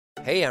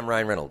Hey, I'm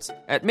Ryan Reynolds.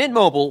 At Mint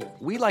Mobile,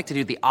 we like to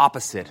do the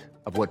opposite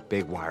of what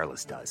Big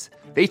Wireless does.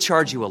 They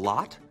charge you a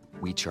lot,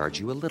 we charge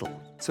you a little.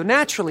 So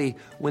naturally,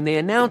 when they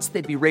announced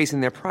they'd be raising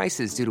their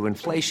prices due to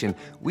inflation,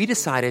 we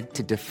decided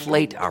to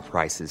deflate our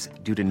prices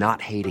due to not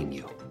hating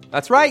you.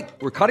 That's right.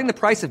 We're cutting the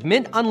price of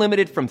Mint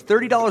Unlimited from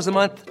 $30 a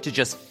month to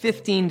just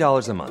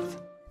 $15 a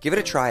month. Give it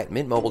a try at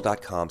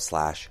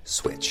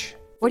mintmobile.com/switch.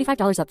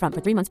 $45 up front for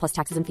 3 months plus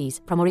taxes and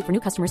fees. Promo rate for new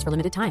customers for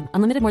limited time.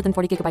 Unlimited more than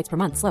 40 gigabytes per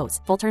month. Slows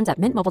full terms at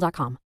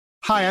mintmobile.com.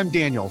 Hi, I'm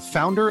Daniel,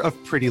 founder of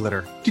Pretty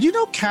Litter. Did you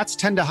know cats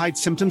tend to hide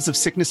symptoms of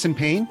sickness and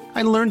pain?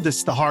 I learned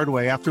this the hard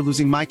way after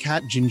losing my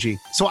cat, Gingy.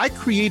 So I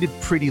created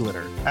Pretty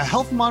Litter, a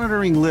health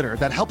monitoring litter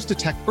that helps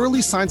detect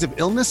early signs of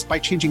illness by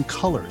changing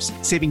colors,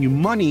 saving you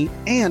money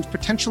and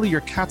potentially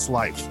your cat's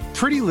life.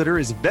 Pretty Litter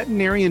is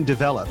veterinarian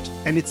developed,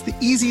 and it's the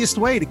easiest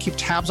way to keep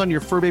tabs on your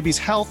fur baby's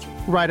health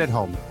right at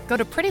home. Go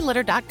to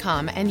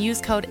prettylitter.com and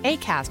use code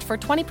ACAST for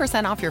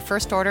 20% off your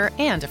first order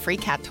and a free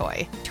cat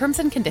toy. Terms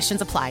and conditions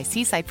apply.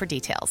 See site for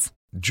details.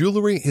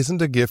 Jewelry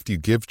isn't a gift you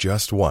give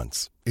just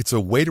once. It's a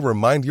way to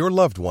remind your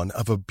loved one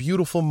of a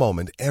beautiful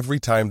moment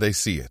every time they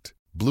see it.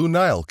 Blue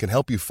Nile can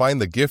help you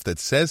find the gift that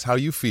says how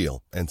you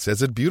feel and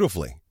says it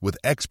beautifully, with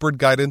expert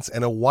guidance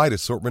and a wide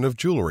assortment of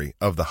jewelry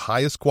of the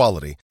highest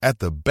quality at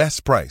the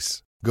best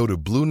price. Go to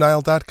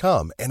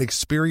BlueNile.com and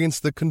experience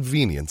the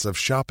convenience of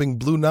shopping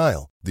Blue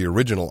Nile, the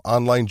original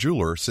online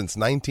jeweler since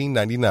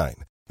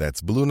 1999.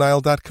 That's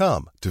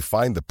BlueNile.com to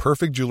find the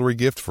perfect jewelry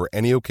gift for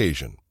any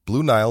occasion.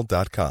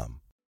 BlueNile.com.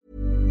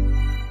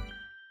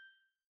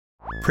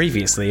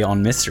 Previously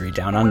on Mystery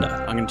Down Under.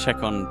 I'm going to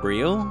check on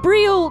Brielle.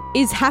 Brielle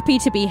is happy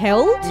to be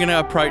held. I'm going to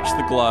approach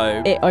the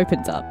globe. It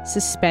opens up.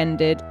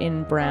 Suspended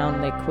in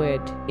brown liquid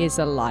is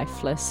a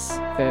lifeless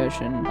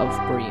version of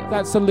Brielle.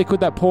 That's the liquid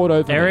that poured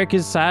over Eric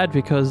is sad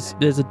because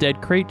there's a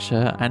dead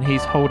creature and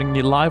he's holding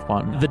the live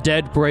one. The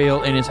dead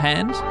Brielle in his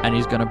hand, and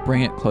he's going to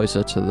bring it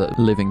closer to the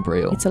living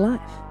Brielle. It's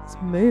alive. It's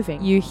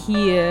moving. You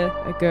hear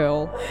a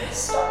girl.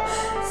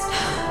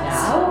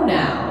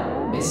 Now,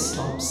 Miss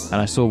Thompson.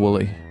 And I saw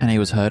Wooly, and he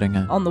was hurting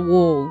her. On the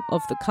wall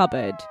of the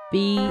cupboard,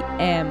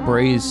 BM.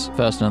 Bree's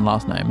first and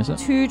last name, is it?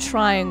 2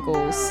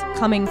 triangles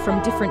coming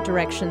from different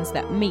directions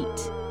that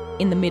meet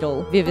in the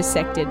middle,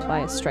 vivisected by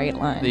a straight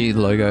line. The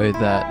logo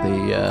that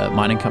the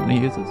mining company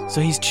uses.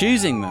 So he's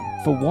choosing them.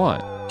 For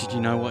what? Did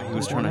you know what he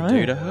was trying to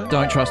do to her?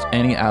 Don't trust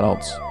any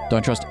adults.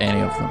 Don't trust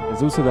any of them.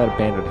 There's also that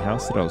abandoned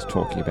house that I was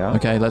talking about.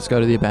 Okay, let's go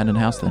to the abandoned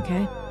house then.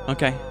 Okay.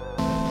 Okay.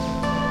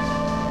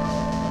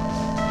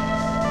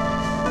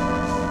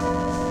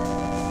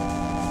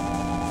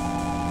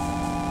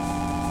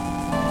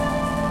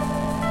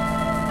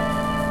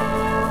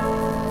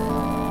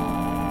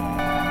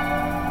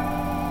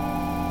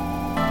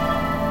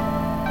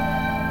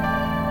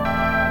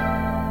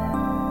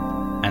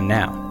 And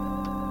now,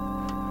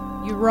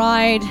 you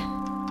ride,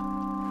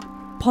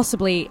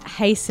 possibly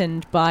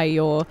hastened by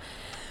your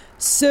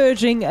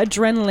surging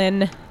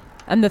adrenaline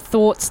and the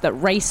thoughts that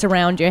race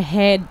around your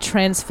head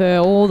transfer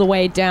all the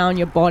way down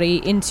your body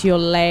into your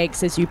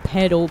legs as you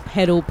pedal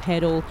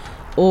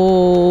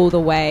all the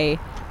way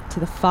to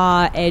the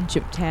far edge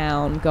of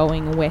town,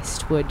 going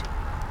westward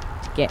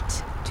to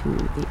get to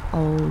the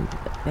old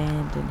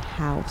abandoned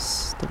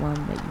house, the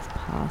one that you've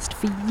passed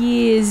for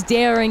years,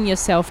 daring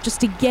yourself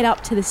just to get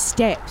up to the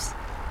steps,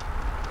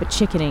 but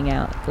chickening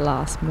out at the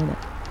last minute.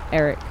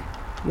 Eric,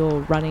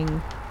 you're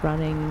running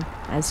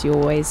as you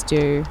always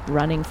do,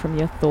 running from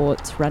your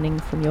thoughts, running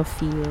from your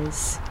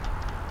fears,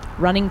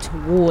 running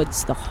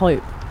towards the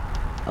hope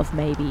of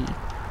maybe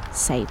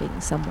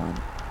saving someone,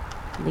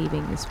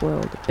 leaving this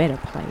world a better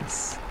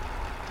place,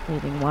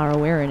 leaving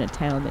Warrawerin a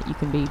town that you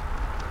can be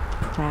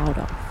proud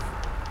of.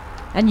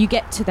 And you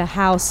get to the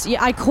house.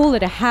 Yeah, I call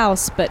it a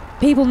house, but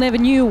people never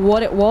knew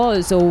what it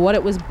was or what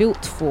it was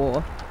built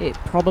for. It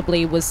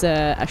probably was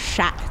a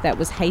shack that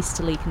was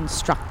hastily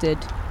constructed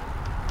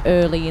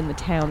early in the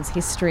town's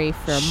history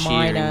for a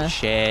minor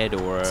shed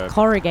or a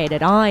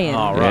corrugated iron.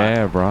 Oh, right.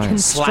 Yeah, right.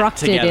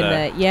 Constructed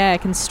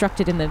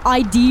in the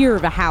idea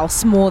of a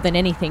house more than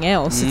anything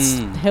else. It's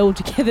held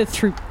together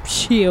through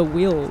sheer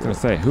will. I was going to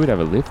say, who would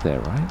ever live there,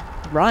 right?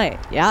 Right,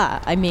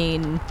 yeah. I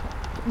mean,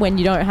 when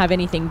you don't have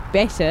anything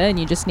better and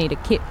you just need a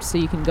kip so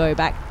you can go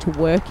back to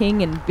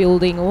working and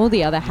building all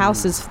the other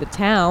houses for the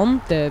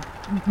town, the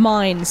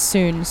mines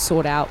soon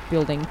sought out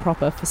building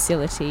proper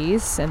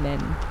facilities, and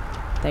then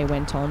they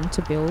went on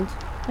to build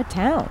a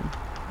town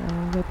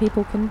where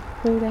people can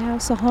call their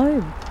house a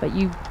home. But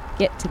you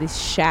get to this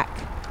shack.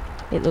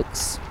 It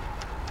looks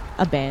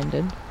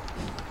abandoned,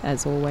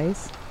 as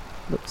always.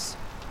 Looks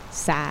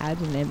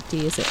sad and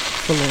empty as it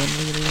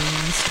forlornly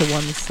leans to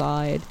one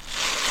side,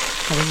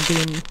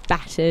 having been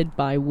battered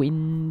by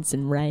winds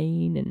and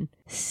rain and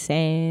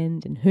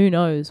sand and who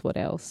knows what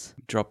else.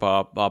 Drop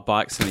our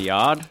bikes in the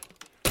yard.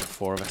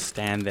 4 of us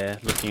stand there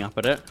looking up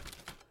at it.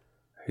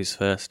 Who's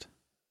first?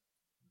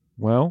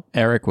 Well,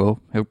 Eric will.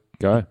 He'll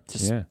go.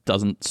 Just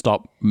doesn't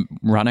stop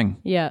running.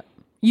 Yeah.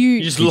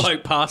 You just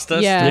lope past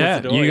us. Yeah.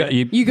 towards the door,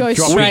 You go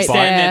drop straight it find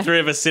there. the three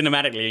of us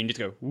cinematically and you just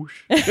go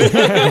whoosh.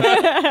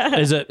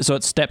 Is it so?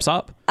 It steps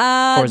up,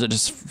 or is it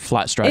just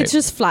flat straight? It's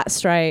just flat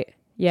straight.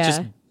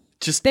 Yeah.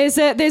 Just There's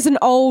an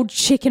old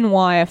chicken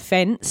wire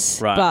fence,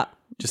 right. but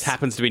just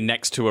happens to be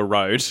next to a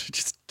road.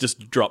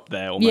 Just drop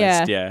there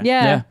almost. Yeah.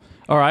 yeah.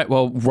 All right.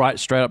 Well, right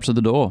straight up to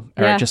the door.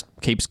 Eric Yeah. just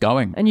keeps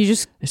going. and you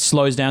just It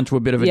slows down to a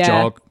bit of a Yeah.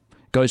 jog,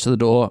 goes to the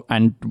door,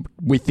 and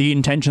with the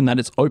intention that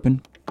it's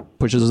open,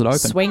 pushes it open.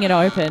 swing it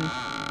open.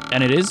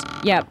 And it is?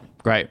 Yep.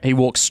 Great. He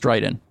walks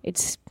straight in.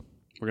 It's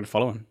We're gonna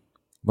follow him.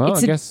 Well,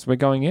 It's I a- guess we're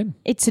going in.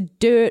 It's a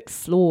dirt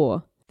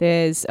floor.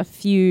 There's a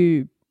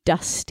few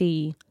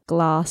dusty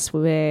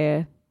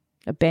glassware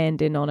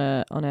abandoned on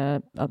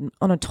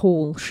a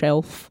tall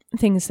shelf.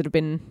 Things that have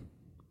been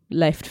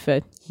left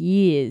for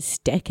years,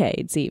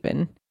 decades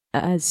even.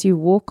 As you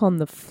walk on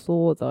the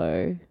floor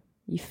though,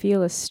 you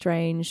feel a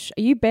strange...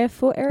 Are you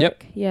barefoot, Eric?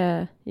 Yep.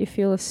 Yeah. You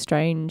feel a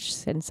strange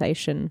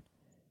sensation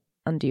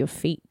under your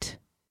feet.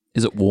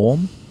 Is it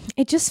warm?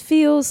 It just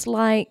feels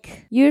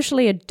like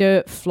usually a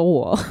dirt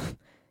floor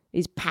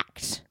is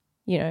packed.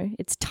 You know,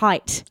 it's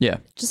tight. Yeah.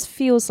 It just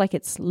feels like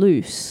it's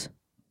loose,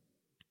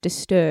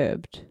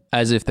 disturbed,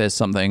 As if there's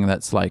something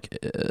that's like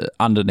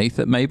underneath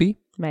it, maybe?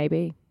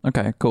 maybe.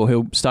 Okay, cool.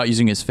 He'll start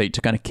using his feet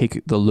to kind of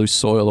kick the loose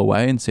soil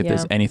away and see if Yeah.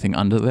 there's anything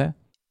under there.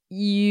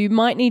 You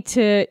might need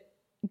to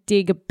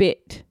dig a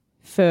bit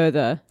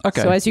further.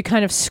 Okay. So as you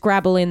kind of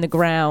scrabble in the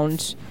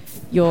ground,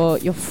 your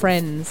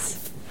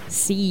friends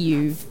see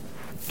you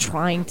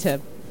trying to You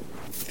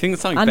think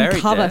there's something buried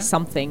uncover there?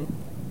 something.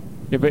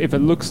 If it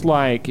looks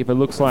like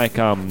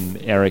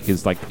Eric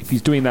is like, if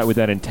he's doing that with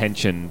that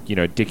intention,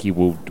 Dickie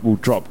will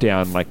drop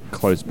down like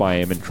close by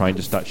him and try and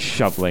just start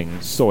shoveling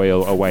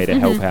soil away to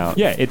help out.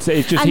 Yeah, it's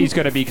just And- he's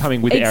going to be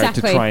coming with Eric to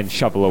Exactly. try and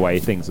shovel away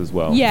things as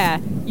well. Yeah.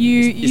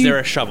 Is there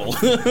a shovel?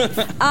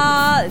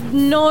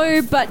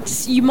 No,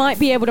 but you might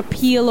be able to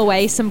peel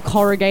away some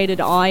corrugated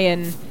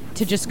iron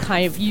to just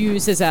kind of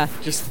use as a...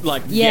 just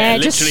like Yeah,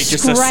 literally just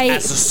just scrape.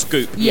 as a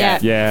scoop. Yeah.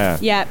 Yeah.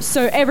 Yeah,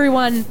 so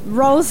everyone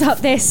rolls up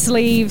their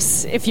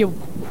sleeves. If you're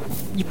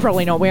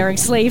probably not wearing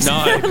sleeves. No,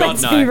 God,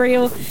 let's no. be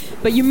real.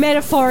 But you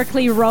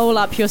metaphorically roll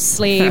up your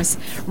sleeves,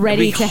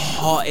 ready It'd be to...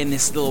 hot in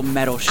this little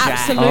metal shack.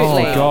 Absolutely.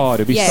 Oh God,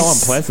 it'd be so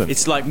Yes. unpleasant.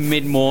 It's like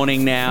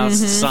mid-morning now. The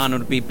sun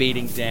would be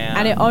beating down.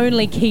 And it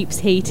only keeps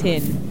heat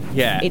in.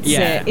 yeah,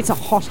 It's a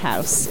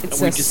hothouse.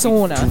 It's we a just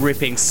sauna.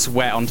 dripping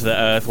sweat onto the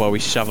earth while we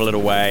shovel it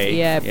away.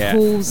 Yeah,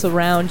 pools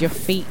around your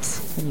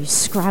feet, and you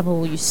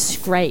scrabble, you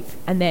scrape,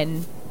 and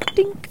then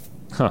dink,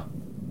 Huh.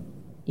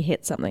 you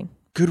hit something.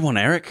 Good one,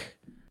 Eric.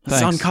 Let's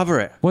Thanks. uncover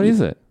it. What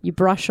is it? You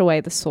brush away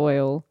the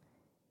soil,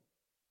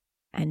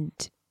 and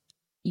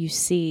you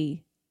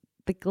see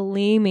the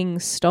gleaming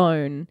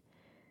stone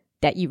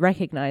that you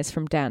recognize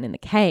from down in the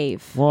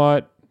cave.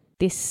 What?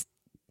 This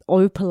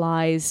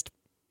opalized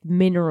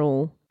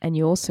mineral, and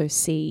you also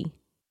see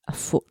a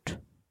foot,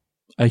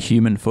 A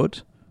human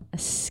foot? a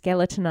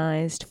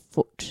skeletonized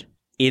foot,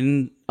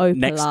 In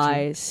next to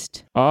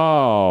opalized.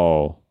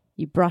 Oh.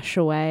 You brush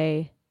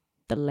away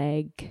the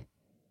leg,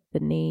 the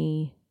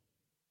knee,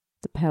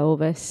 the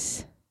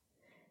pelvis.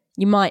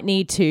 You might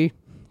need to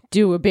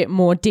do a bit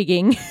more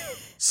digging.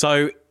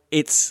 So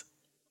it's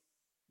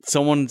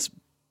someone's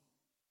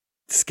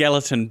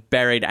skeleton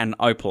buried and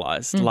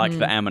opalized, like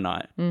the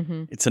ammonite.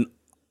 Mm-hmm. It's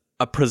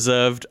a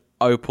preserved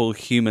opal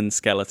human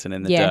skeleton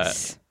in the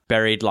Yes. dirt,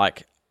 buried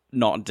like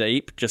not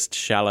deep, just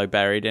shallow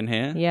buried in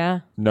here.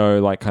 Yeah. No,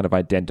 like kind of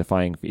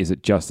identifying. Is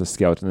it just a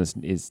skeleton?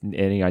 Is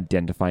any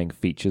identifying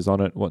features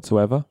on it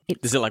whatsoever?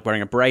 Is it like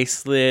wearing a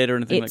bracelet or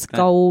anything It's like that?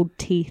 gold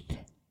teeth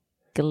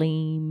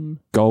gleam.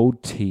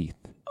 Gold teeth.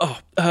 Oh,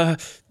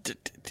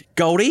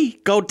 Goldie?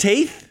 Gold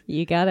teeth?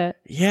 You got it.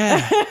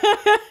 Yeah.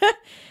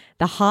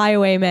 The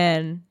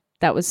highwayman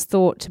that was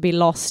thought to be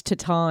lost to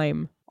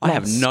time. I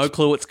have Lost no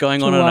clue what's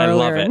going on to and I love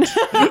Warren.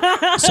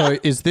 it. So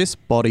is this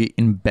body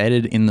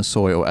embedded in the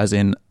soil, as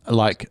in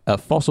like a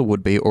fossil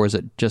would be, or is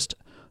it just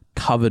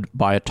covered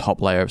by a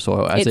top layer of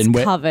soil? As It's in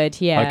where- covered,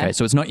 yeah. Okay,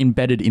 so it's not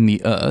embedded in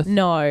the earth.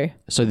 No.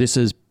 So this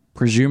has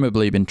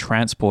presumably been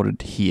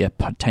transported here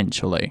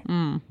potentially.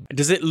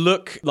 Does it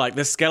look like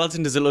the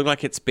skeleton? Does it look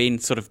like it's been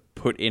sort of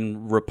put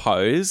in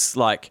repose,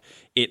 like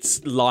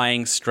it's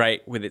lying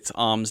straight with its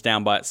arms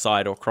down by its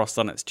side or crossed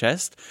on its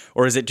chest,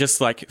 or is it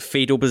just like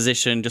fetal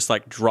position, just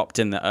like dropped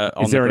in the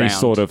on Is there the ground? any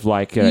sort of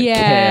like care Yeah.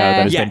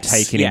 that has been Yes,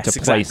 taken yes, into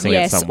exactly. placing it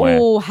Yes, somewhere?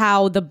 or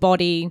how the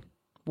body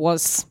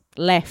was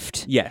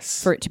left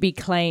Yes. for it to be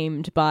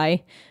claimed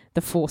by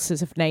the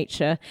forces of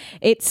nature.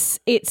 Its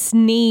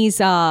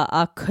knees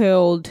are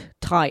curled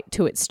tight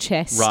to its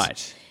chest.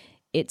 Right.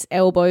 Its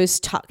elbows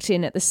tucked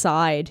in at the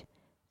side,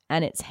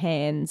 and its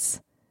hands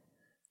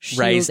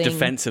Raised shielding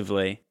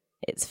defensively.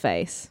 its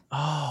face.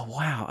 Oh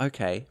wow.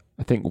 Okay.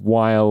 I think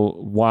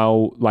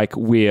while like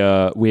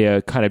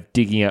we're kind of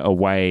digging it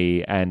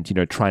away and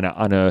trying to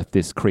unearth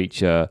this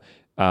creature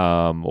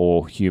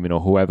or human or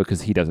whoever,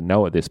 because he doesn't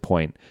know at this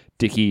point,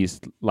 Dickie's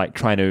like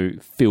trying to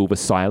fill the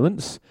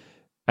silence,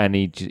 and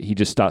he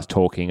just starts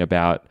talking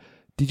about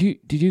Did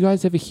you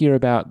guys ever hear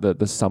about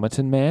the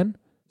Somerton Man?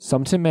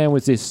 Somerton Man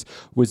was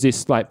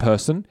this like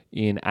person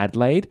in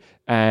Adelaide,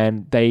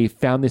 and they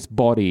found this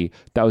body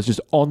that was just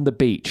on the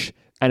beach,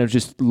 and it was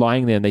just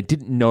lying there, and they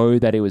didn't know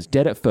that it was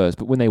dead at first,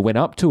 but when they went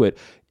up to it,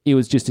 it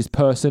was just this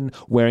person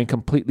wearing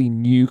completely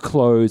new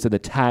clothes, and the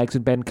tags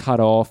had been cut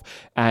off,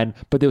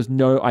 but there was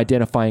no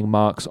identifying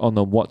marks on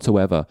them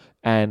whatsoever.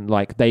 And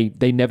like they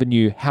never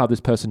knew how this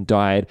person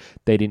died.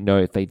 They didn't know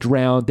if they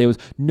drowned. There was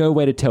no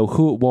way to tell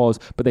who it was,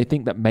 but they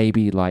think that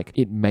maybe like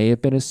it may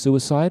have been a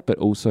suicide, but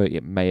also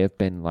it may have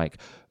been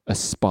like a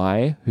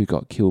spy who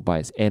got killed by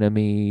his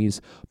enemies.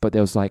 But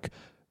there was like,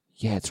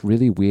 yeah, it's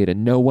really weird,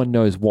 and no one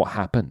knows what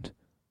happened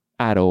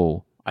at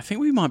all. I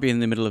think we might be in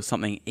the middle of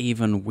something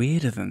even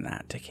weirder than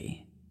that,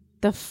 Dickie.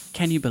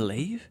 Can you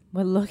believe?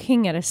 We're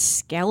looking at a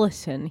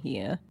skeleton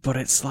here. But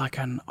it's like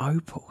an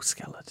opal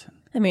skeleton.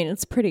 I mean,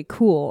 it's pretty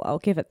cool, I'll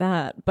give it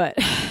that, but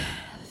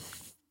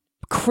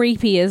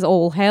creepy as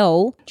all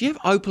hell. Do you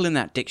have opal in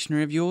that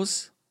dictionary of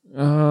yours?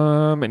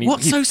 And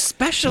What's so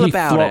special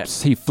about it?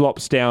 He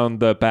flops down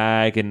the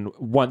bag, and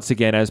once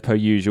again, as per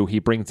usual, he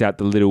brings out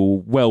the little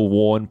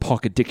well-worn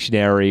pocket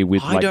dictionary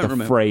with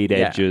frayed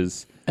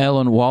edges.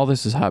 Ellen, while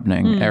this is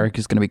happening, Eric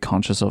is going to be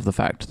conscious of the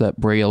fact that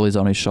Brielle is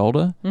on his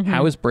shoulder. Mm-hmm.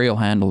 How is Brielle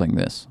handling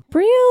this?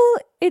 Brielle,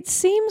 it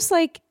seems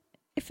like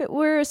if it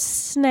were a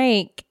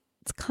snake,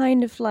 it's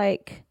kind of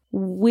like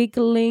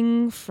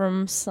wiggling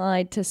from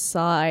side to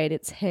side,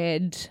 its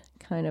head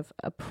kind of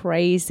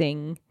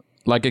appraising.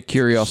 Like a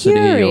curiosity?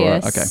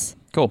 Curious.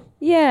 Okay, cool.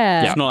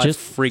 Yeah. It's not just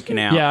freaking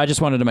out. Yeah, I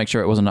just wanted to make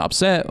sure it wasn't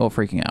upset or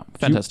freaking out.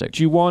 Fantastic.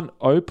 Do you want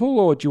opal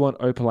or do you want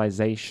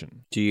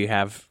opalization? Do you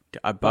have...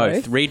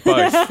 both. Read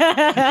both.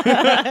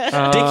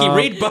 Dickie,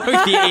 read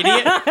both, you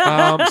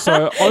idiot.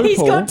 So opal. He's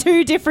got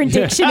two different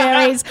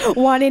dictionaries,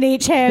 one in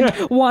each hand,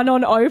 one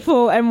on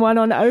opal and one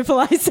on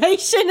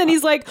opalization. And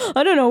he's like,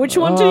 I don't know which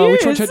one to use.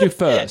 Which one should I do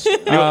first?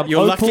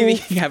 You're lucky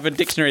that you have a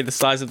dictionary the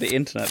size of the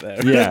internet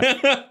there.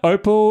 Yeah.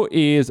 Opal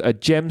is a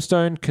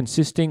gemstone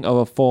consisting of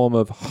a form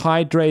of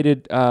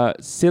hydrated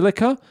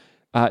silica,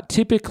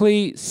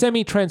 typically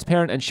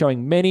semi-transparent and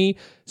showing many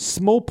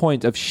small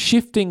points of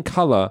shifting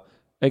color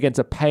against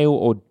a pale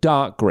or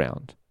dark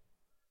ground.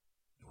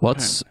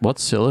 What's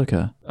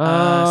silica?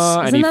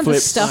 Isn't that the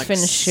stuff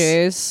in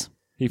shoes?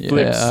 He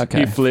flips. Yeah, okay.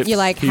 He flips. You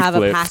like he have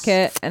flips. a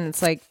packet and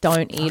it's like,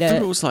 don't eat I thought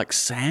it. it was like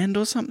sand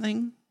or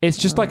something. It's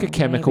just like a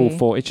chemical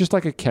maybe. It's just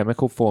like a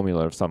chemical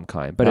formula of some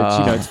kind, but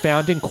it's it's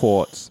found in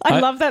quartz.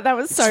 I love that. That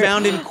was so. It's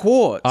found in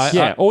quartz.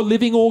 Or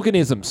living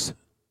organisms.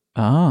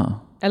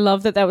 I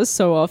love that was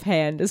so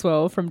offhand as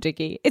well from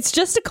Dickie. It's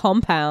just a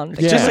compound.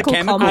 Yeah. Just a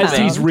chemical compound. As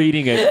he's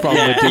reading it from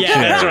the dictionary. Yeah,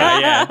 that's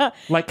right, yeah.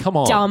 Like, come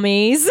on.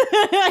 Dummies.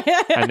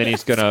 And then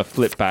he's going to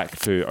flip back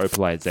to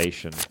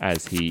opalization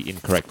as he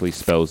incorrectly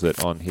spells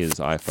it on his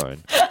iPhone.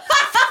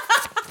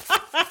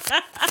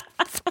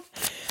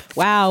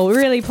 Wow,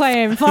 really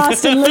playing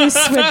fast and loose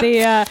with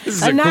the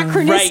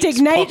anachronistic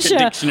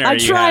nature. I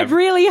tried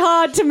really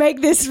hard to make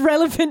this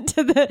relevant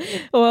to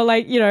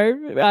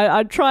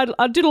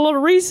I did a lot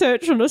of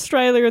research on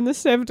Australia in the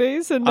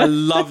 70s. And I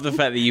love the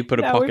fact that you put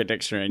a pocket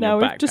dictionary in your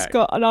backpack. Now we've just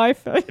got an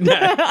iPhone.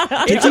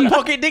 It's a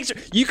pocket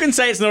dictionary. You can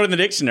say it's not in the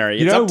dictionary.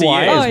 It's You know up to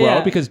why you. as well?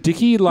 yeah. Because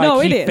Dickie,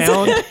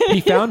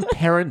 he found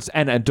parents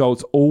and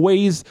adults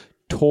always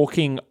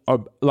talking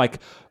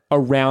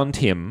around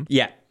him.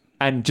 Yeah.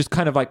 And just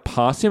kind of like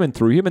past him and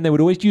through him, and they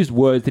would always use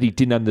words that he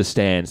didn't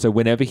understand. So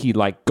whenever he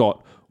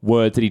got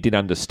words that he didn't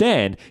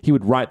understand, he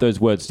would write those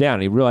words down,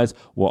 and he realized,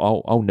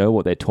 well, I'll know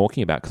what they're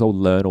talking about because I'll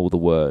learn all the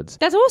words.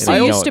 That also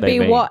used to be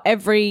what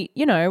every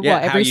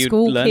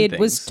school kid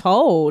was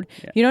told.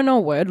 Yeah. You don't know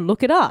a word,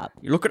 look it up.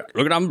 You look it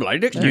up in bloody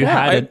dictionary.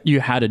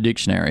 You had a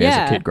dictionary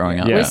as a kid growing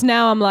up. Yeah. Whereas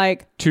now I'm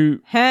like,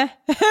 to huh?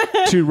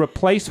 to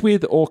replace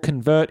with or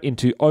convert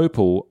into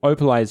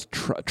opalized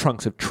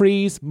trunks of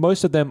trees,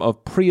 most of them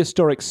of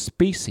prehistoric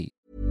species.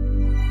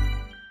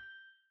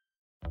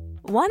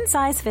 One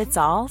size fits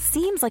all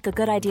seems like a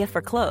good idea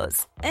for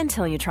clothes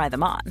until you try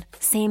them on.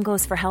 Same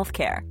goes for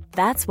healthcare.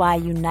 That's why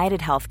United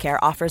Healthcare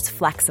offers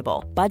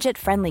flexible,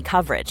 budget-friendly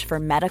coverage for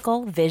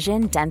medical,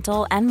 vision,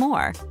 dental, and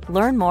more.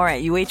 Learn more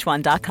at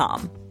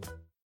uh1.com.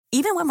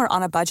 Even when we're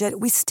on a budget,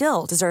 we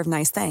still deserve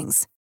nice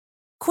things.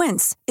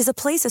 Quince is a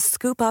place to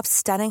scoop up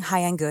stunning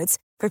high-end goods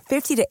for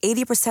 50 to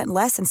 80%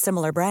 less than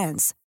similar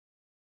brands.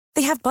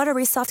 They have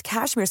buttery soft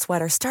cashmere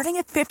sweaters starting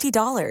at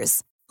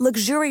 $50,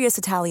 luxurious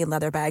Italian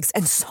leather bags,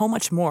 and so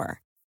much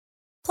more.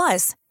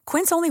 Plus,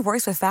 Quince only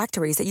works with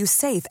factories that use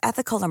safe,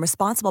 ethical, and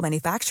responsible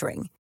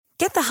manufacturing.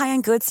 Get the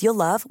high-end goods you'll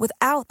love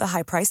without the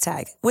high price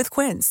tag with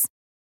Quince.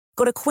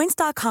 Go to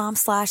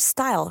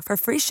quince.com/style for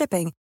free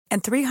shipping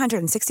and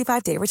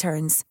 365-day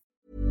returns.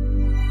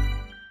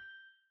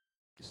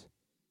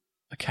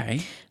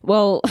 Okay.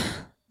 Well,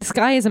 this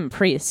guy isn't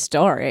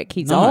prehistoric.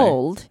 He's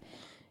old.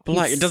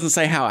 But it doesn't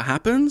say how it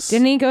happens.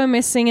 Didn't he go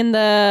missing in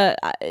the...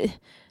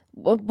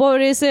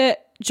 what is it?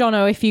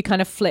 Jono, if you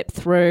kind of flip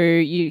through,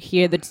 you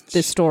hear the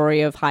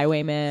story of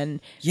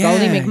Highwayman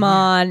Goldie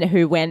McMahon,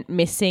 who went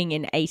missing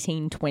in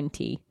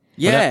 1820.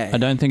 Yeah. I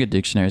don't think a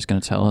dictionary is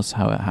going to tell us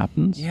how it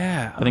happens.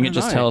 Yeah, I think it don't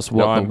just know. tells us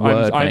what the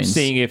word I'm means.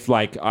 seeing if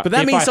like, But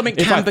that means something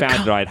if can I found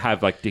become- it, I'd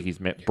have like Dickie's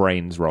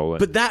brains rolling.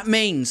 But that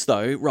means,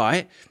 though,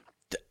 right,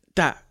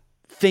 that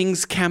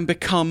things can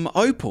become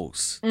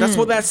opals. That's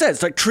what that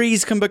says. Like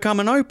trees can become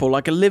an opal,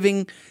 like a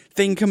living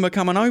thing can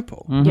become an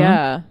opal.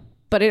 Yeah.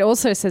 But it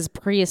also says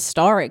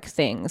prehistoric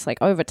things, like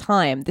over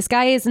time. This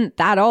guy isn't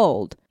that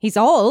old. He's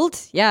old,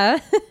 yeah.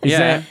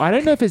 I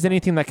don't know if there's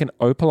anything that can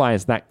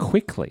opalize that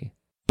quickly.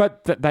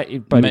 But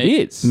it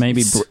is.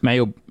 Maybe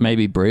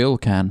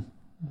Briel can.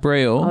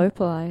 Briel,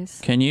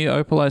 Opalize. can you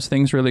opalize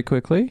things really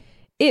quickly?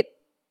 It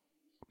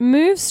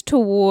moves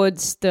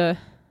towards the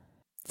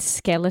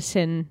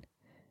skeleton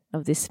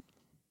of this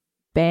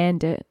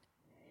bandit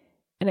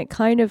and it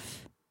kind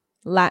of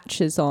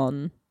latches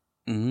on.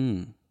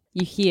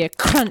 You hear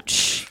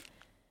crunch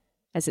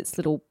as its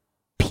little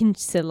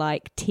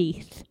pincer-like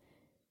teeth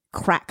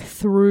crack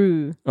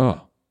through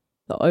the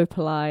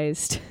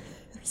opalized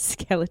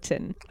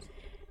skeleton.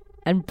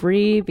 And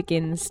Bree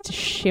begins to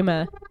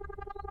shimmer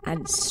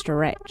and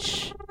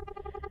stretch,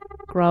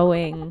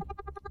 growing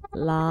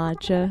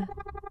larger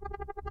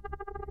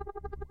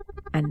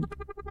and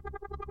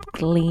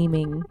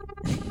gleaming.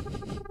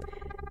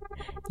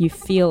 You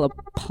feel a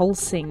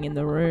pulsing in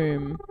the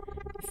room.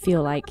 You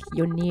feel like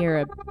you're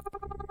near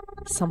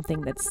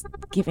something that's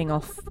giving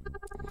off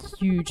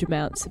huge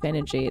amounts of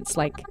energy. It's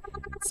like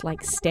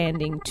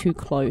standing too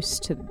close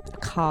to a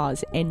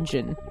car's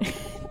engine.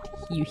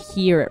 You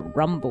hear it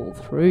rumble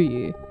through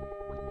you.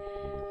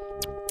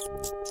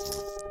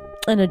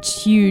 And a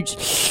huge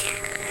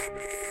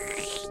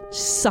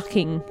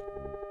sucking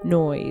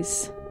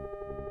noise.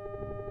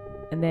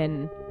 And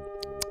then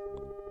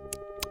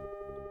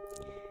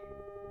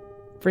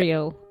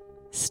Briel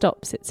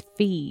stops its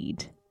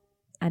feed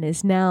and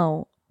is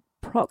now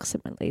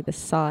approximately the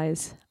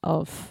size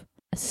of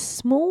a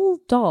small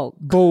dog.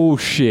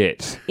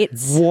 Bullshit.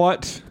 Its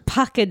what?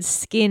 Puckered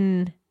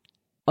skin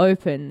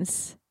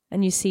opens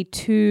and you see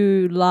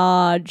two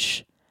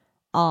large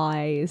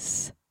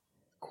eyes.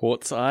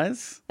 Quartz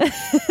eyes?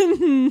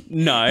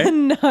 No.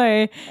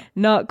 No,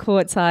 not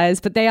quartz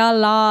eyes, but they are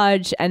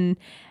large and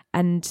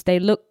they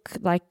look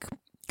like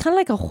kind of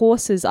like a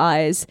horse's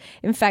eyes.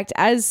 In fact,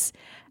 as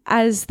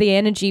the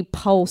energy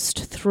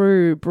pulsed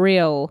through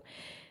Briel,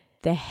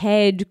 the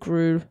head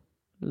grew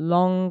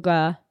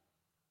longer,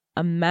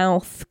 a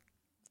mouth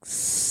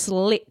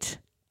slit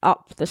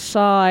up the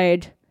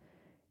side.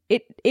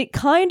 It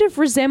kind of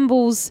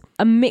resembles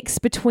a mix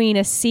between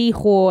a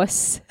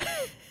seahorse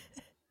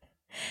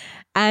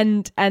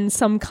and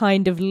some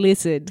kind of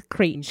lizard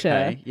creature.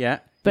 Okay, yeah.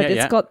 But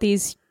yeah, it's got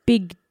these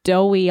big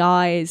doughy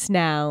eyes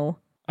now.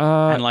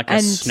 And like a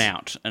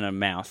snout and a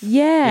mouth.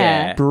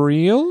 Yeah.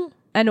 Briel?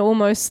 And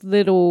almost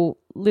little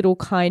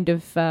kind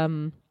of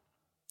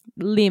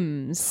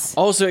limbs.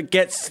 Also, it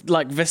gets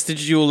like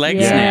vestigial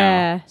legs Yeah.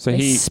 now. So They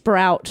he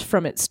sprout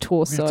from its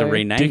torso. We have to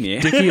rename you.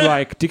 Dickie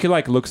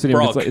looks at him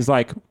Brog. and is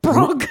like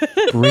Brog.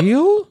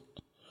 Briel?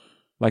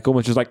 Like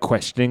almost just like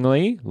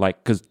questioningly,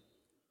 like because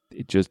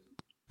it just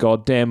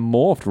goddamn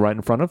morphed right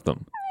in front of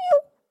them.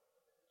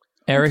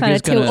 Eric Kinda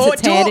is going tilts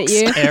its head at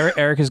you.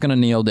 Eric is going to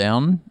kneel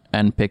down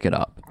and pick it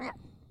up.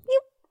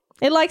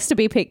 It likes to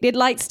be picked. It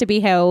likes to be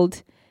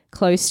held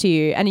close to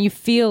you, and you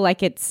feel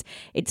like it's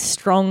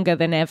stronger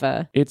than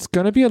ever. It's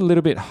going to be a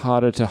little bit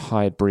harder to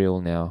hide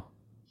Briel now.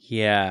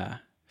 Yeah.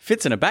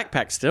 Fits in a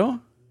backpack still.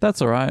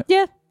 That's all right.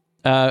 Yeah.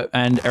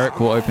 And Eric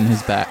will open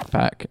his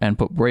backpack and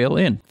put Briel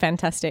in.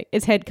 Fantastic.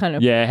 Its head kind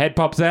of Head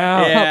pops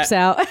out. pops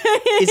out.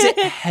 Is it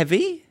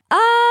heavy?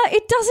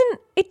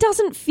 It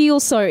doesn't feel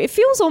so. It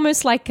feels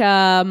almost like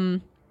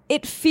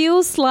it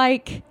feels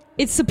like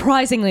it's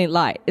surprisingly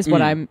light is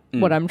what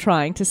I'm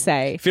trying to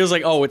say. Feels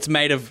like, it's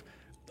made of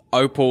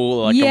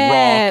opal, like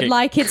yeah, a rock.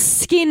 like its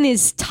skin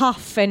is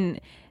tough and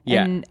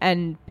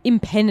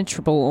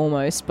impenetrable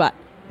almost, but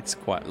it's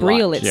quite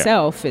Briel light.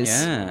 itself is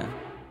Yeah.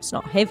 it's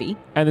not heavy.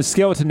 And the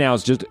skeleton now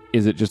is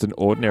it just an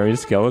ordinary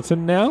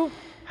skeleton now?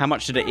 How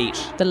much did it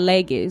eat? The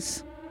leg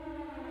is.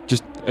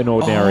 Just an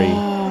ordinary.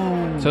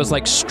 So it's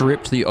like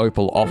stripped the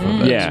opal off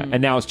of it. Yeah,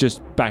 and now it's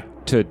just back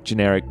to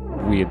generic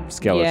weird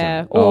skeleton.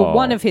 Yeah, or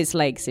one of his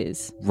legs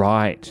is.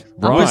 Right.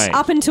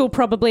 Up until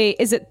probably,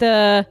 is it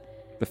the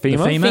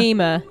femur?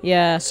 Femur,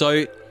 yeah.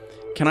 So,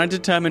 can I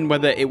determine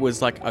whether it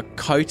was like a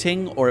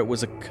coating or it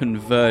was a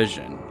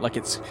conversion? Like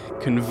it's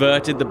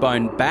converted the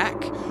bone back,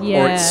 or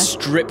Yeah. it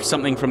stripped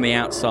something from the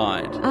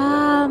outside?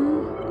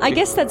 I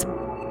guess that's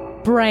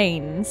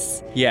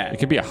brains. Yeah. It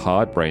could be a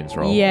hard brains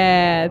roll.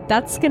 Yeah,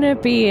 that's gonna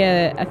be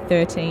a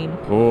 13.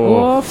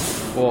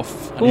 Oof.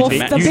 Oof. I need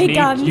to Oof, the big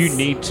guns. You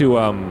need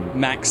to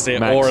max it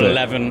max or it.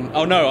 11.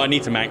 Oh no, I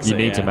need to max You it.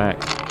 need to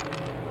max.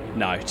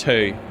 No,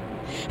 2.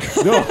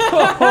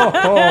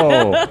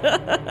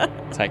 Oh.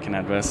 Take an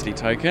adversity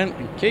token.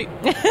 Thank you.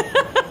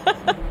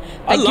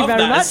 Thank you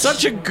very much. It's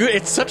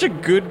such a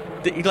good.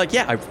 Like,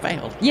 yeah, I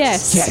failed.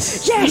 Yes.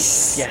 Yes.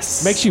 Yes.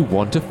 Yes. Makes you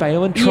want to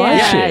fail and try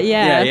Yeah, shit.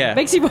 yeah.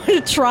 Makes you want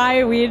to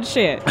try weird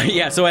shit.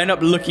 Yeah, so I end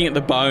up looking at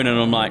the bone and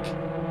I'm like,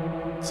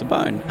 it's a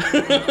bone.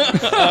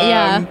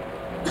 Yeah.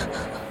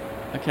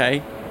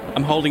 Okay.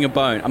 I'm holding a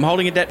bone. I'm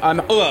holding a dead...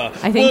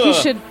 I think you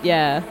should,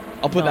 yeah.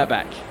 I'll put that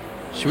back.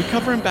 Should we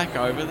cover him back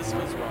over? This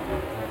feels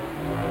wrong.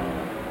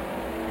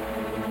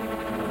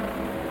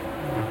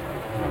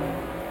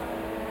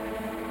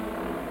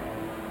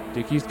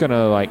 Dickie's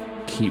gonna like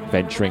keep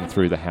venturing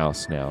through the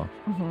house now,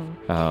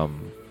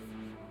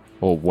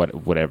 or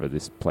whatever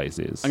this place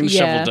is. I'm gonna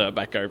shovel dirt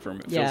back over him.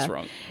 It feels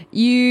wrong.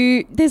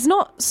 There's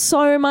not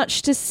so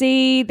much to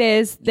see.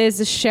 There's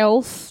a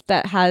shelf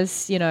that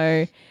has,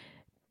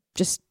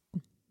 just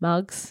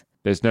mugs.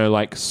 There's no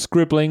like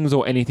scribblings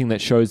or anything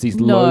that shows these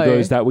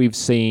logos that we've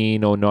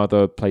seen, or no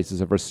other places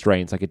of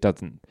restraints. Like it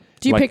doesn't.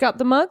 Do you pick up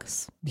the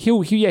mugs?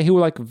 He'll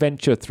like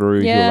venture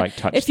through. Yeah. He'll like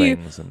touch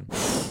things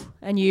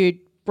and you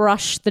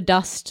brush the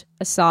dust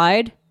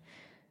aside.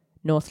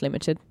 North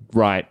Limited.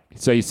 Right.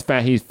 So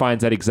he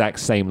finds that exact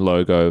same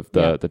logo of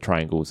the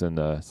triangles and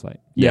the it's like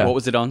What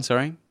was it on?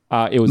 Sorry.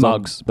 It was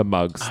mugs. The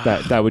mugs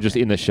that were just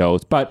in the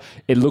shelves, but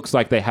it looks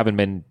like they haven't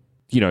been.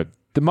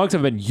 The mugs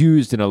haven't been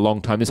used in a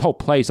long time. This whole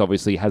place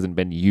obviously hasn't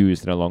been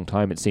used in a long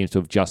time. It seems to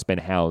have just been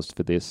housed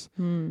for this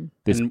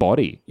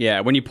body.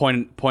 Yeah, when you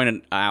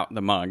pointed out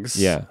the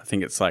mugs, I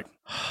think it's like,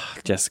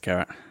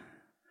 Jessica,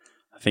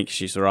 I think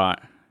she's right.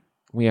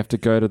 We have to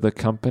go to the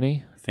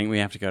company? I think we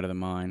have to go to the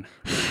mine.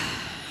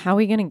 How are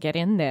we going to get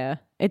in there?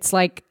 It's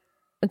like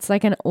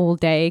an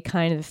all-day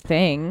kind of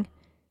thing.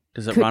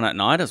 Does it run at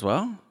night as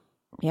well?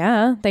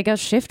 Yeah, they got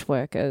shift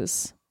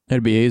workers.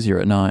 It'd be easier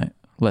at night.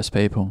 Less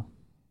people.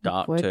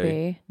 Dark Would too.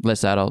 be.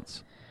 Less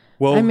adults.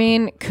 Well, I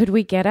mean, could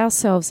we get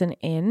ourselves an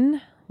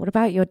inn? What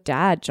about your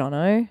dad,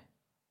 Jono?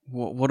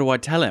 What do I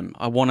tell him?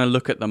 I want to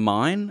look at the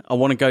mine. I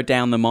want to go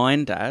down the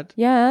mine, Dad.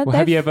 Yeah. Well,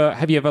 have you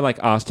ever like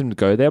asked him to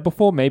go there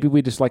before? Maybe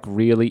we just like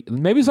really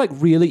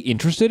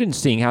interested in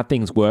seeing how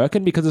things work,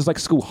 and because it's like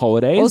school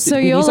holidays, Also,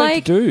 we you're need something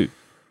like- to do.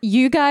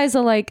 You guys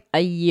are like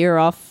a year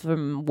off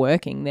from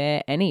working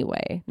there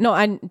anyway. No,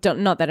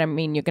 not that I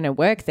mean you're going to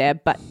work there,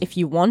 but if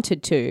you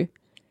wanted to.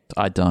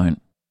 I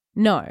don't.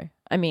 No.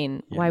 I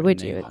mean, why me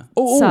would you? It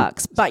neither.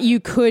 sucks. But you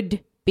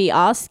could be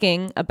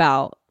asking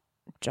about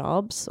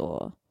jobs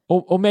or...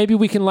 Or maybe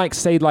we can like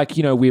say like,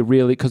 we're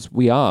really, because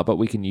we are, but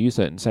we can use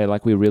it and say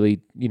like we're really,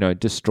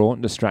 distraught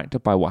and distracted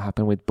by what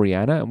happened with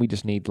Brianna, and we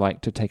just need like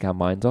to take our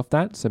minds off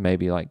that. So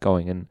maybe like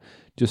going and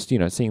just,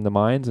 seeing the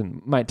mines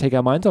and might take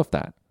our minds off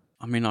that.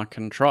 I mean, I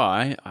can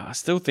try. I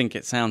still think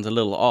it sounds a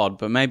little odd,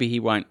 but maybe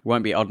he won't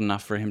be odd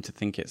enough for him to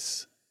think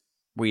it's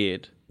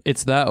weird.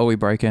 It's that or we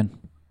break in.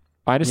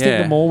 I just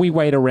think the more we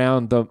wait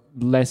around, the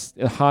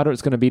harder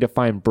it's going to be to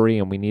find Bree,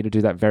 and we need to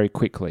do that very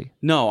quickly.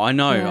 No, I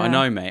know, Yeah. I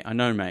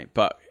know, mate.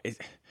 But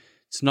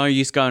it's no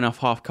use going off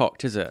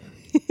half-cocked, is it?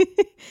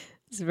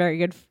 It's a very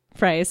good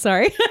phrase,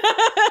 sorry. Good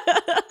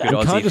We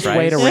Aussie can't just phrase.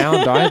 wait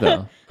around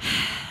either.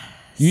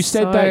 You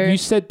said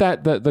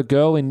that the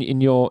girl in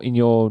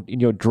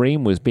your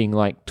dream was being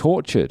like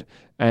tortured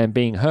and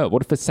being hurt.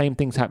 What if the same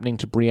thing's happening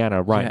to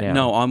Brianna now?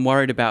 No, I'm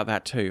worried about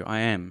that too. I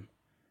am.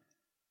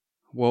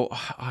 Well,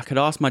 I could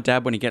ask my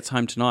dad when he gets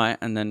home tonight,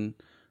 and then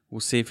we'll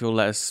see if he'll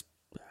let us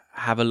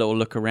have a little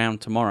look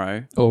around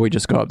tomorrow. Or we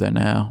just go up there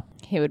now.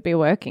 He would be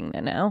working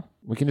there now.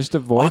 We can just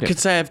avoid I could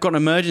say I've got an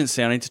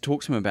emergency. I need to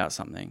talk to him about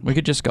something. We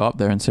could just go up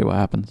there and see what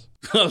happens.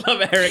 I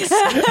love Eric's.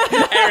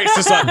 Eric's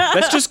just like,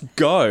 let's just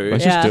go.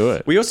 Let's just do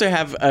it. We also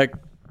have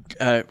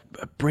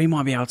Bree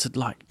might be able to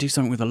like do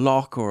something with a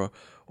lock or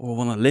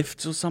one of the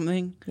lifts or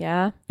something.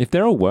 Yeah. If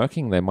they're all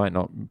working, they might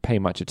not pay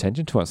much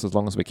attention to us as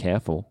long as we're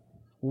careful.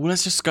 Well,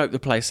 let's just scope the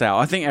place out.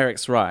 I think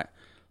Eric's right.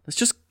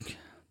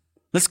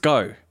 Let's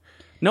go.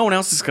 No one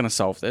else is going to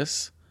solve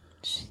this.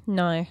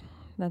 No,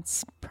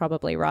 that's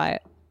probably right.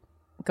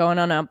 Going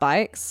on our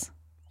bikes.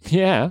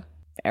 Yeah.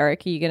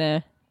 Eric, are you going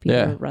to be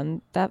able to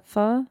run that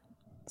far?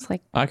 It's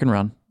like, I can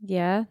run.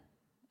 yeah,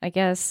 I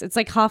guess. It's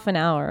like half an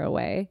hour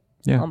away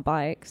on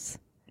bikes.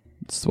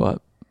 It's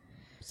what?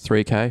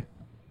 3K?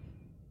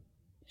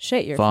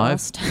 Shit, you're 5?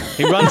 fast.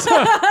 He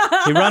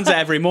runs it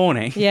every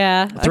morning.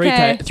 Yeah.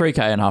 Okay.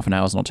 3K in half an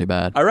hour is not too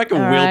bad. I reckon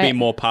All we'll right. be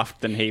more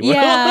puffed than he will.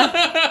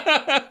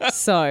 Yeah.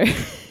 So,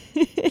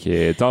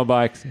 Kids on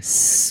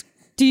bikes.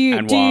 do you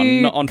And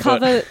one on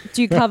cover?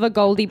 Do you cover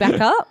Goldie back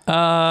up?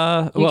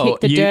 Well,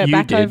 kicked the dirt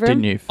back did, over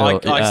him? didn't you,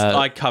 Phil?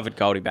 I covered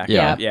Goldie back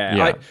Yeah. up.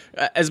 Yeah.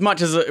 As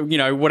much as,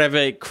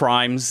 whatever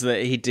crimes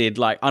that he did,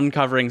 like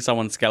uncovering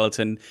someone's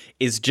skeleton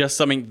is just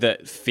something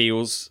that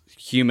feels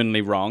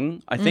humanly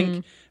wrong. I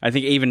think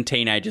even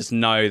teenagers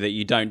know that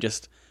you don't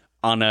just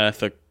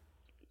unearth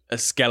a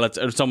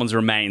skeleton or someone's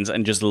remains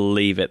and just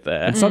leave it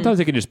there. And sometimes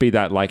it can just be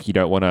that like you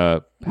don't want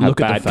to have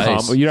Look at bad the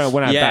face. karma. You don't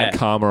want to have bad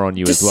karma on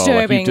you as well.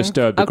 Like you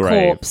disturbed the a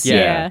grave. corpse.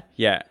 Yeah.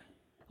 Yeah.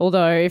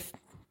 Although,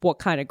 what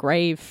kind of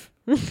grave?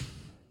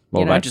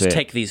 Well, I that's just it.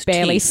 take these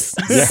Barely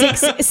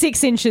teeth.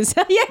 6 inches.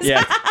 Yes.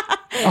 Yeah.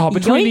 Oh,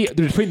 between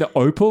the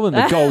opal and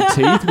the gold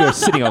teeth, we're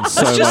sitting on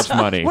so much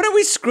money. Why don't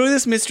we screw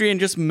this mystery and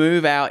just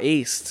move out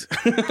east?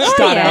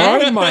 Start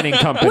our own mining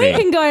company. We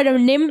can go to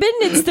Nimbin.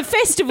 It's the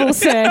festival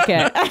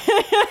circuit.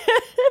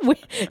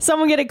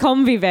 Someone get a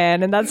combi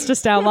van, and that's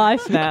just our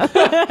life now.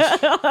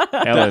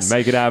 Ellen,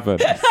 make it happen.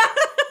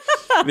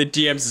 The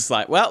GM's just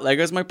like, well, there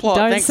goes my plot.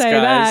 Don't Thanks, say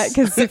guys. that,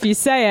 because if you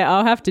say it,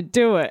 I'll have to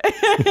do it.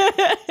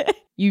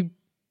 You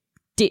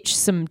ditch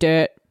some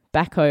dirt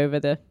back over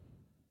the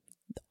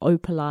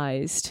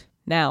opalized,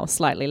 now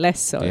slightly less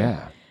so,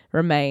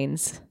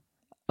 remains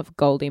of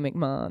Goldie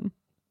McMahon.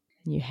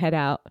 And you head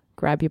out,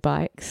 grab your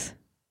bikes,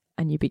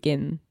 and you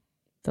begin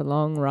the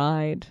long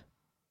ride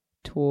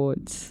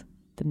towards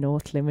the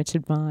North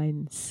Limited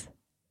Mines.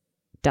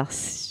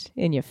 Dust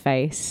in your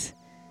face,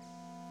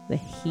 the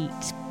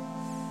heat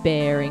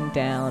bearing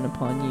down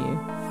upon you.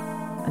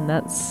 And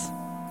that's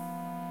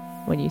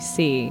when you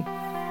see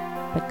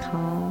the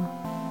car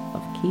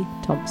of Keith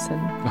Thompson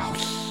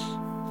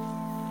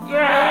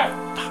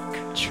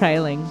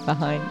trailing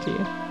behind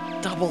you.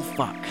 Double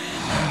fuck.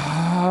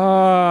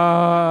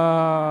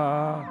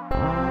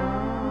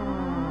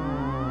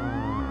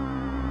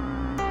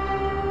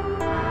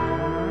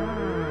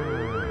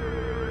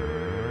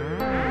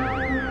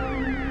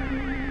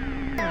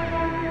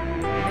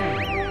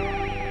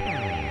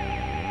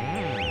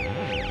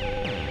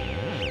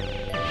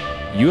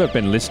 You have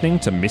been listening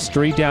to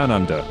Mystery Down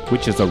Under,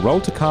 which is a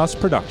Roll2Cast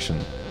production.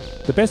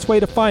 The best way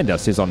to find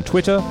us is on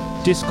Twitter,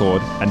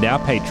 Discord, and our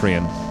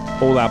Patreon.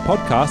 All our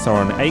podcasts are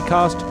on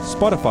Acast,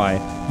 Spotify,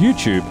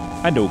 YouTube,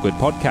 and all good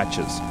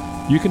podcatchers.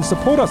 You can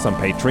support us on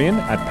Patreon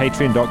at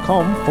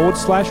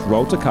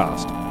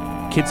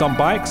patreon.com/Roll2Cast. Kids on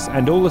Bikes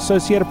and all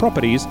associated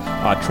properties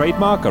are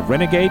trademark of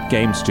Renegade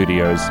Game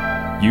Studios.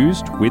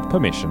 Used with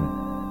permission.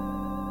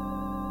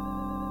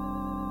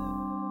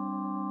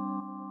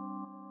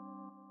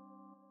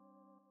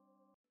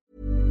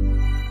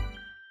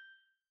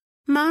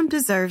 Mom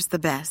deserves the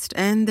best,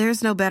 and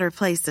there's no better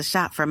place to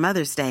shop for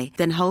Mother's Day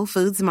than Whole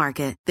Foods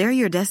Market. They're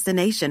your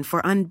destination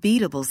for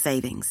unbeatable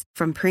savings,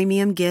 from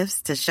premium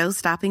gifts to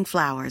show-stopping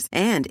flowers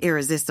and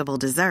irresistible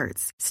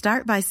desserts.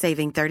 Start by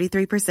saving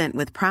 33%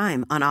 with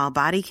Prime on all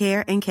body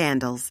care and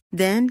candles.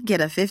 Then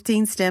get a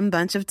 15-stem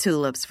bunch of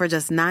tulips for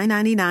just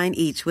 $9.99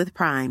 each with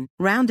Prime.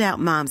 Round out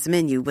Mom's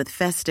menu with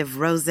festive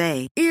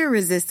rosé,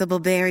 irresistible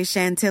berry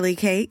chantilly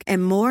cake,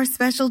 and more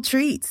special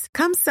treats.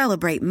 Come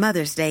celebrate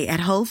Mother's Day at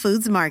Whole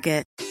Foods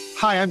Market.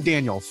 Hi, I'm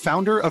Daniel,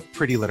 founder of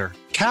Pretty Litter.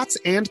 Cats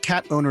and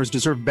cat owners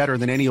deserve better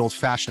than any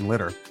old-fashioned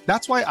litter.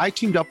 That's why I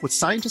teamed up with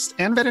scientists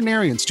and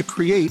veterinarians to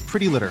create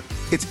Pretty Litter.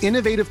 Its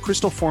innovative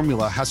crystal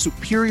formula has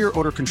superior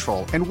odor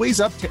control and weighs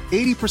up to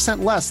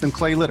 80% less than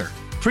clay litter.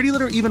 Pretty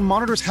Litter even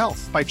monitors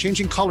health by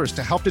changing colors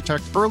to help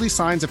detect early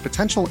signs of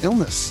potential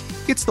illness.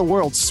 It's the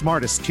world's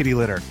smartest kitty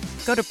litter.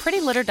 Go to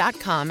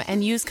prettylitter.com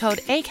and use code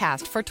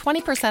ACAST for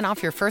 20%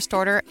 off your first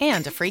order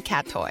and a free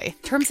cat toy.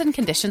 Terms and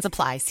conditions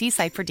apply. See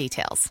site for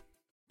details.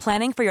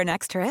 Planning for your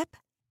next trip?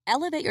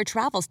 Elevate your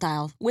travel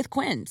style with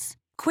Quince.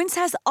 Quince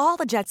has all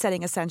the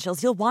jet-setting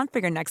essentials you'll want for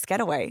your next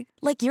getaway,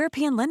 like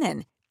European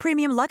linen,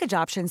 premium luggage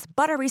options,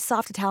 buttery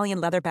soft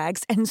Italian leather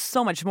bags, and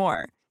so much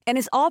more. And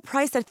is all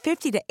priced at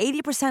 50 to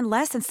 80%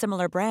 less than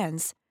similar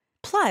brands.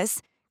 Plus,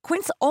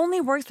 Quince only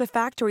works with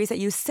factories that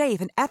use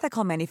safe and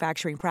ethical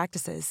manufacturing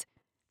practices.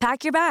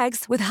 Pack your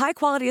bags with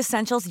high-quality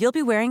essentials you'll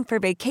be wearing for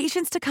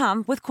vacations to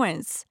come with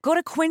Quince. Go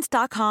to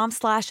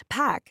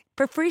quince.com/pack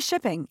for free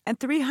shipping and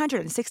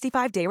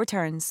 365-day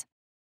returns.